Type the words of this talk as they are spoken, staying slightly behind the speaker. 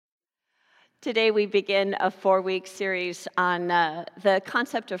Today we begin a 4-week series on the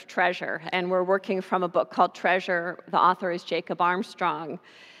concept of treasure, and we're working from a book called Treasure. The author is Jacob Armstrong.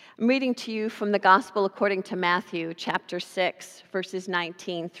 I'm reading to you from the Gospel according to Matthew, chapter 6, verses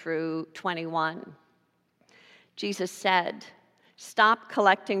 19 through 21. Jesus said, "Stop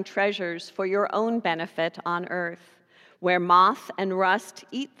collecting treasures for your own benefit on earth, where moth and rust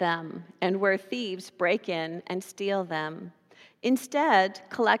eat them, and where thieves break in and steal them. Instead,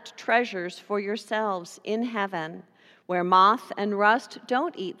 collect treasures for yourselves in heaven, where moth and rust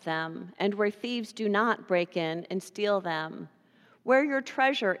don't eat them, and where thieves do not break in and steal them. Where your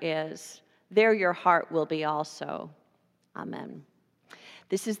treasure is, there your heart will be also." Amen.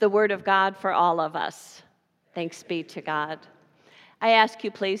 This is the word of God for all of us. Thanks be to God. I ask you,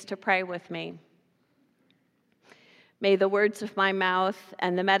 please, to pray with me. May the words of my mouth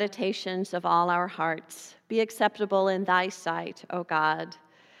and the meditations of all our hearts be acceptable in thy sight, O God,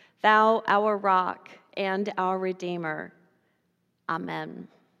 thou our rock and our Redeemer. Amen.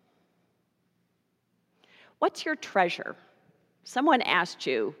 What's your treasure? Someone asked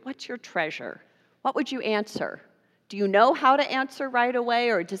you, what's your treasure? What would you answer? Do you know how to answer right away,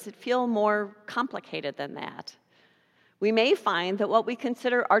 or does it feel more complicated than that? We may find that what we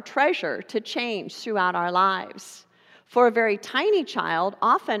consider our treasure to change throughout our lives. For a very tiny child,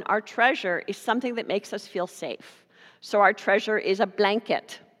 often our treasure is something that makes us feel safe. So our treasure is a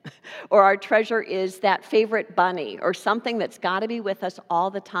blanket, or our treasure is that favorite bunny, or something that's got to be with us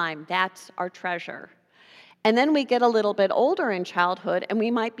all the time. That's our treasure. And then we get a little bit older in childhood, and we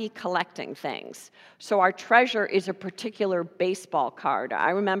might be collecting things. So our treasure is a particular baseball card.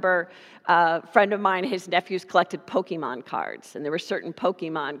 I remember a friend of mine, his nephews collected Pokemon cards, and there were certain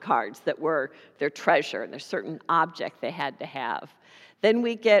Pokemon cards that were their treasure, and there's a certain object they had to have. Then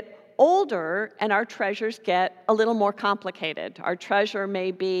we get older, and our treasures get a little more complicated. Our treasure may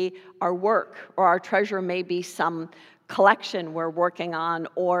be our work, or our treasure may be some collection we're working on,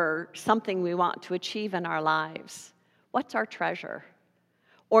 or something we want to achieve in our lives. What's our treasure?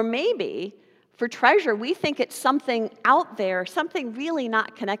 Or maybe for treasure, we think it's something out there, something really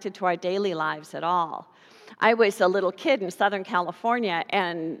not connected to our daily lives at all. I was a little kid in Southern California,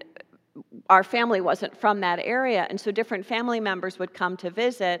 and our family wasn't from that area, and so different family members would come to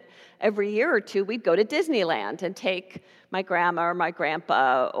visit. Every year or two, we'd go to Disneyland and take my grandma or my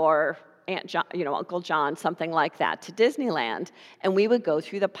grandpa or Aunt John, Uncle John, something like that, to Disneyland, and we would go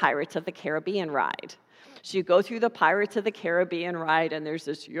through the Pirates of the Caribbean ride. So you go through the Pirates of the Caribbean ride, and there's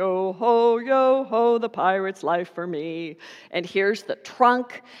this yo ho, the pirate's life for me. And here's the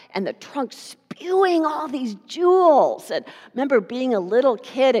trunk, and the trunk spewing all these jewels. And I remember being a little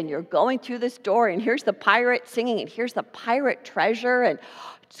kid, and you're going through this door, and here's the pirate singing, and here's the pirate treasure, and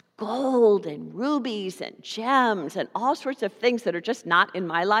it's gold and rubies and gems and all sorts of things that are just not in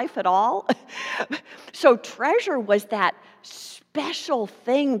my life at all. So treasure was that special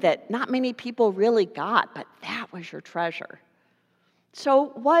thing that not many people really got, but that was your treasure. So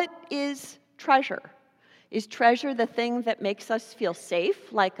what is treasure? Is treasure the thing that makes us feel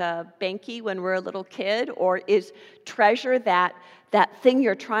safe, like a Banky when we're a little kid? Or is treasure that thing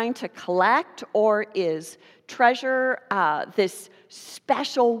you're trying to collect? Or is treasure this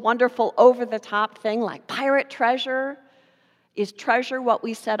special, wonderful, over-the-top thing like pirate treasure? Is treasure what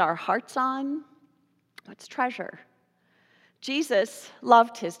we set our hearts on? What's treasure? Jesus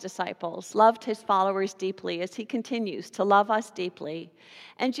loved his disciples, loved his followers deeply, as he continues to love us deeply.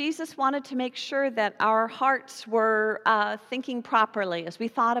 And Jesus wanted to make sure that our hearts were thinking properly as we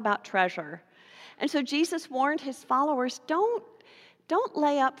thought about treasure. And so Jesus warned his followers, don't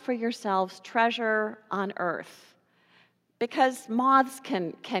lay up for yourselves treasure on earth, because moths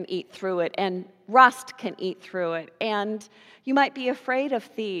can eat through it, and rust can eat through it, and you might be afraid of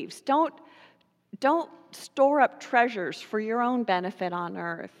thieves. Don't store up treasures for your own benefit on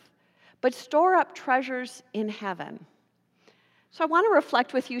earth, but store up treasures in heaven. So I want to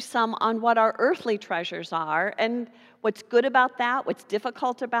reflect with you some on what our earthly treasures are, and what's good about that, what's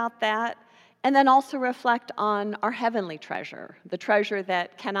difficult about that, and then also reflect on our heavenly treasure, the treasure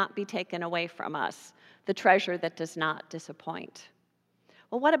that cannot be taken away from us, the treasure that does not disappoint.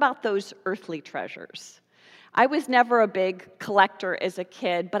 Well, what about those earthly treasures? I was never a big collector as a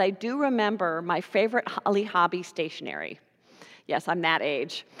kid, but I do remember my favorite Holly Hobby stationery. Yes, I'm that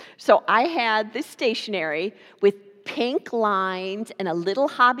age. So I had this stationery with pink lines and a little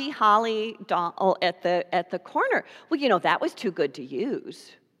Hobby Holly doll at the corner. Well, that was too good to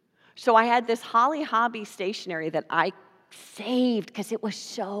use. So I had this Holly Hobby stationery that I saved because it was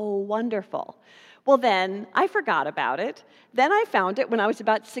so wonderful. Well, then I forgot about it. Then I found it when I was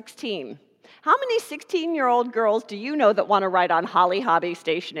about 16. How many 16-year-old girls do you know that want to write on Holly Hobby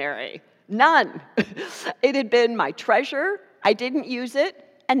stationery? None. It had been my treasure. I didn't use it,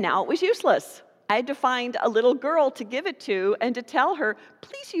 and now it was useless. I had to find a little girl to give it to and to tell her,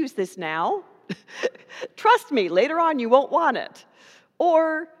 please use this now. Trust me, later on you won't want it.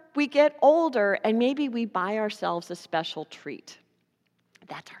 Or we get older and maybe we buy ourselves a special treat.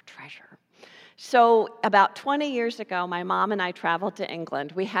 That's our treasure. So about 20 years ago, my mom and I traveled to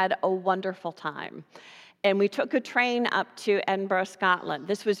England. We had a wonderful time. And we took a train up to Edinburgh, Scotland.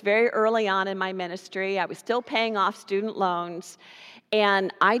 This was very early on in my ministry. I was still paying off student loans.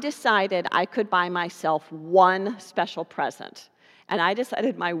 And I decided I could buy myself one special present. And I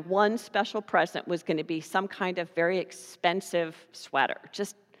decided my one special present was going to be some kind of very expensive sweater,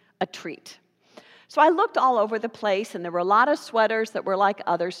 just a treat. So I looked all over the place, and there were a lot of sweaters that were like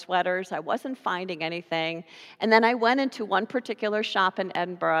other sweaters. I wasn't finding anything. And then I went into one particular shop in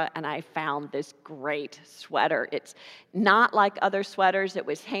Edinburgh, and I found this great sweater. It's not like other sweaters. It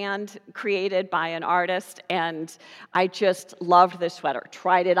was hand-created by an artist, and I just loved this sweater.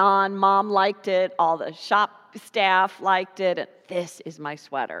 Tried it on. Mom liked it. All the shop staff liked it. And this is my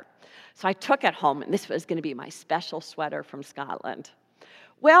sweater. So I took it home, and this was going to be my special sweater from Scotland.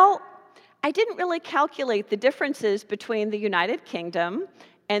 Well, I didn't really calculate the differences between the United Kingdom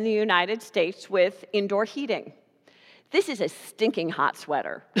and the United States with indoor heating. This is a stinking hot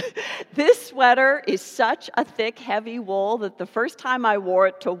sweater. This sweater is such a thick, heavy wool that the first time I wore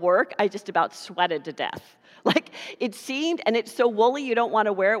it to work, I just about sweated to death. Like, it seemed, and it's so woolly you don't want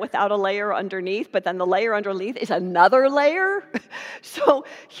to wear it without a layer underneath, but then the layer underneath is another layer. So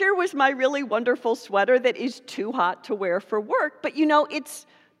here was my really wonderful sweater that is too hot to wear for work, but you know, it's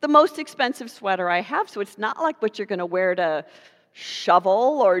the most expensive sweater I have, so it's not like what you're going to wear to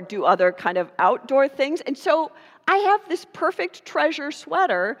shovel or do other kind of outdoor things. And so I have this perfect treasure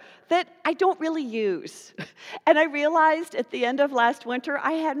sweater that I don't really use. And I realized at the end of last winter,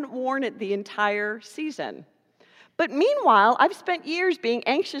 I hadn't worn it the entire season. But meanwhile, I've spent years being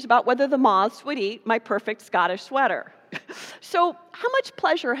anxious about whether the moths would eat my perfect Scottish sweater. So how much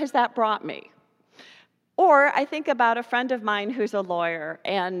pleasure has that brought me? Or I think about a friend of mine who's a lawyer,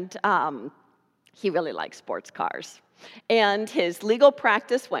 and he really likes sports cars. And his legal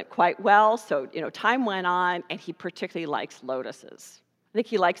practice went quite well, so time went on, and he particularly likes Lotuses. I think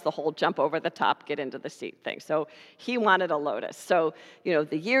he likes the whole jump over the top, get into the seat thing. So he wanted a Lotus. So,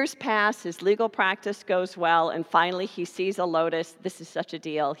 the years pass, his legal practice goes well, and finally he sees a Lotus. This is such a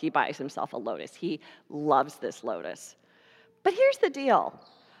deal. He buys himself a Lotus. He loves this Lotus. But here's the deal.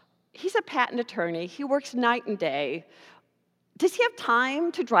 He's a patent attorney. He works night and day. Does he have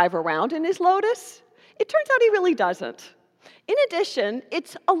time to drive around in his Lotus? It turns out he really doesn't. In addition,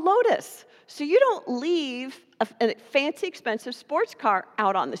 it's a Lotus, so you don't leave a fancy, expensive sports car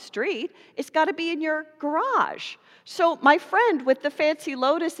out on the street. It's got to be in your garage. So my friend with the fancy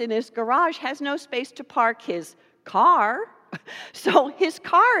Lotus in his garage has no space to park his car. So his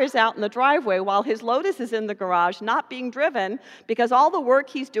car is out in the driveway while his Lotus is in the garage, not being driven, because all the work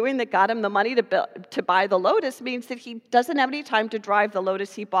he's doing that got him the money to buy the Lotus means that he doesn't have any time to drive the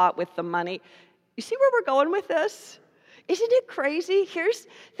Lotus he bought with the money. You see where we're going with this? Isn't it crazy? Here's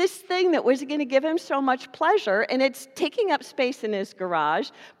this thing that was going to give him so much pleasure, and it's taking up space in his garage,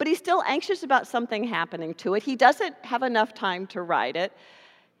 but he's still anxious about something happening to it. He doesn't have enough time to ride it.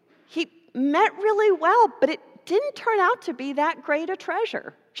 He meant really well, but it didn't turn out to be that great a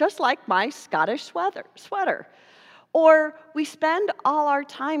treasure, just like my Scottish sweater. Or we spend all our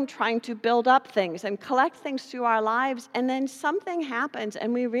time trying to build up things and collect things through our lives, and then something happens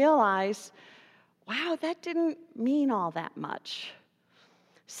and we realize, wow, that didn't mean all that much.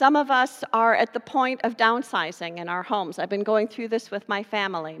 Some of us are at the point of downsizing in our homes. I've been going through this with my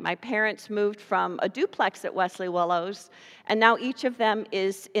family. My parents moved from a duplex at Wesley Willows, and now each of them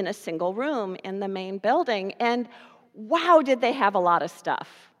is in a single room in the main building. And wow, did they have a lot of stuff.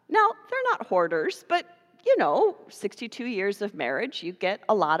 Now, they're not hoarders, but 62 years of marriage, you get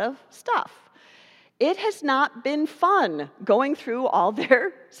a lot of stuff. It has not been fun going through all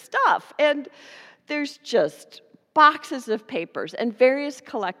their stuff. And there's just boxes of papers and various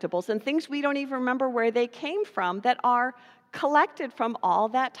collectibles and things we don't even remember where they came from that are collected from all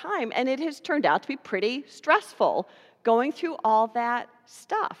that time. And it has turned out to be pretty stressful going through all that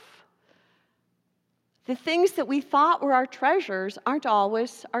stuff. The things that we thought were our treasures aren't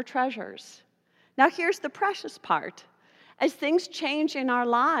always our treasures. Now here's the precious part. As things change in our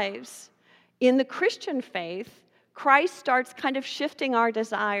lives, in the Christian faith, Christ starts kind of shifting our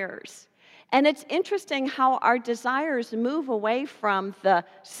desires. And it's interesting how our desires move away from the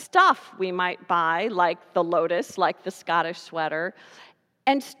stuff we might buy, like the Lotus, like the Scottish sweater,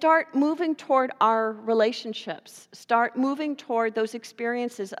 And start moving toward our relationships. Start moving toward those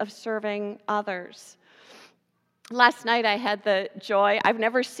experiences of serving others. Last night I had the joy, I've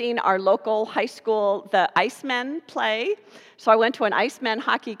never seen our local high school, the Icemen, play. So I went to an Icemen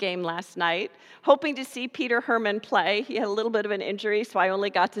hockey game last night, hoping to see Peter Herman play. He had a little bit of an injury, so I only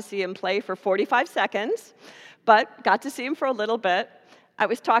got to see him play for 45 seconds, but got to see him for a little bit. I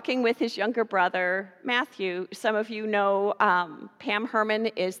was talking with his younger brother, Matthew. Some of you know Pam Herman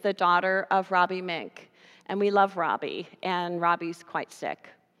is the daughter of Robbie Mink, and we love Robbie, and Robbie's quite sick.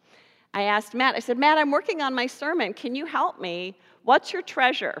 I asked Matt, I said, Matt, I'm working on my sermon. Can you help me? What's your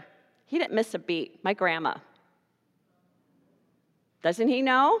treasure? He didn't miss a beat. My grandma. Doesn't he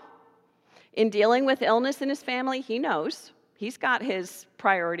know? In dealing with illness in his family, he knows. He's got his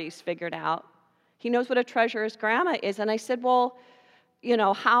priorities figured out. He knows what a treasure his grandma is. And I said, well, you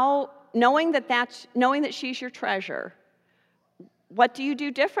know, knowing that she's your treasure, what do you do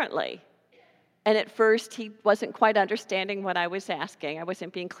differently? And at first, he wasn't quite understanding what I was asking. I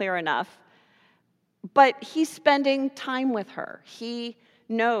wasn't being clear enough. But he's spending time with her. He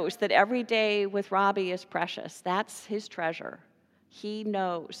knows that every day with Robbie is precious. That's his treasure. He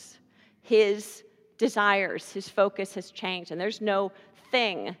knows his desires, his focus has changed. And there's no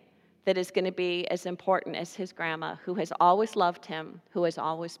thing that is going to be as important as his grandma, who has always loved him, who has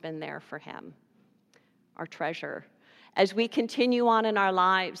always been there for him. Our treasure. As we continue on in our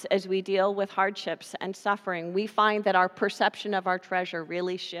lives, as we deal with hardships and suffering, we find that our perception of our treasure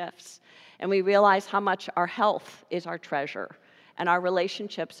really shifts. And we realize how much our health is our treasure, and our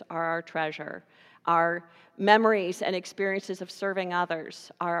relationships are our treasure. Our memories and experiences of serving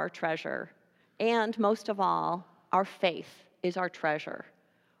others are our treasure. And most of all, our faith is our treasure.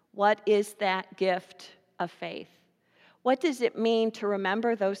 What is that gift of faith? What does it mean to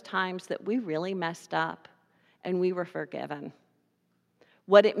remember those times that we really messed up and we were forgiven?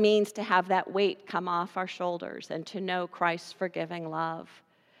 What it means to have that weight come off our shoulders and to know Christ's forgiving love.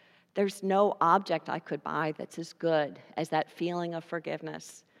 There's no object I could buy that's as good as that feeling of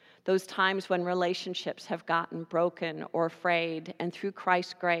forgiveness. Those times when relationships have gotten broken or frayed, and through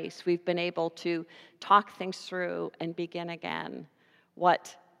Christ's grace, we've been able to talk things through and begin again.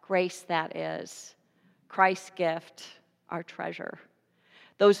 What grace that is. Christ's gift, our treasure.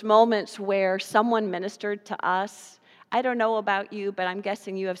 Those moments where someone ministered to us. I don't know about you, but I'm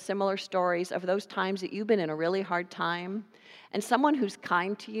guessing you have similar stories of those times that you've been in a really hard time. And someone who's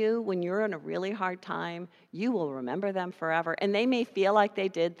kind to you when you're in a really hard time, you will remember them forever. And they may feel like they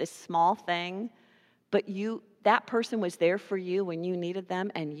did this small thing, but that person was there for you when you needed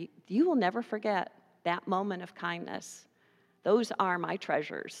them, and you will never forget that moment of kindness. Those are my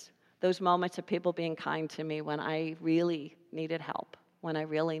treasures, those moments of people being kind to me when I really needed help, when I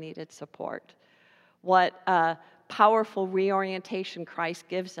really needed support. What a powerful reorientation Christ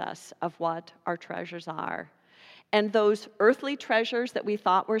gives us of what our treasures are. And those earthly treasures that we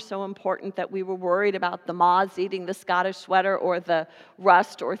thought were so important that we were worried about the moths eating the Scottish sweater or the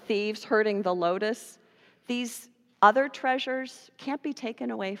rust or thieves hurting the lotus, these other treasures can't be taken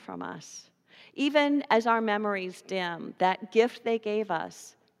away from us. Even as our memories dim, that gift they gave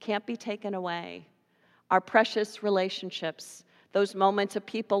us can't be taken away. Our precious relationships, those moments of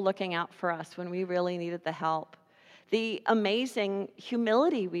people looking out for us when we really needed the help. The amazing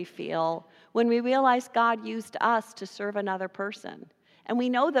humility we feel when we realize God used us to serve another person. And we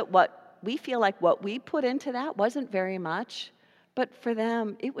know that what we put into that wasn't very much, but for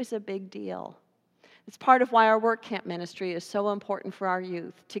them, it was a big deal. It's part of why our work camp ministry is so important for our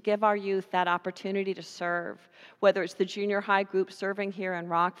youth, to give our youth that opportunity to serve, whether it's the junior high group serving here in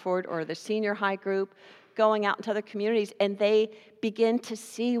Rockford or the senior high group going out into other communities, and they begin to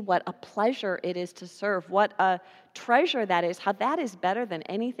see what a pleasure it is to serve, what a treasure that is, how that is better than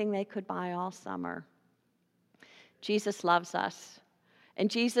anything they could buy all summer. Jesus loves us. And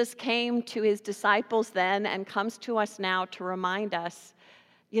Jesus came to his disciples then and comes to us now to remind us,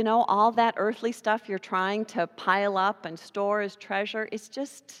 you know, all that earthly stuff you're trying to pile up and store as treasure,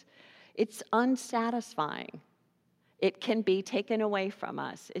 it's unsatisfying. It can be taken away from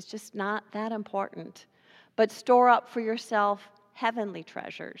us. It's just not that important. But store up for yourself heavenly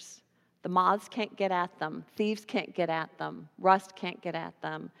treasures. The moths can't get at them. Thieves can't get at them. Rust can't get at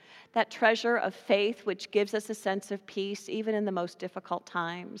them. That treasure of faith, which gives us a sense of peace even in the most difficult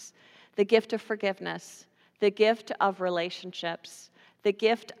times. The gift of forgiveness. The gift of relationships. The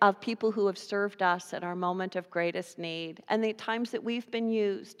gift of people who have served us at our moment of greatest need. And the times that we've been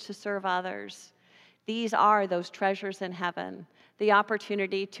used to serve others. These are those treasures in heaven. The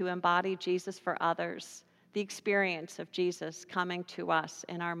opportunity to embody Jesus for others. The experience of Jesus coming to us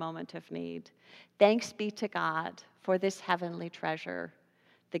in our moment of need. Thanks be to God for this heavenly treasure.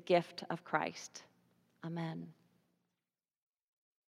 the gift of Christ. Amen.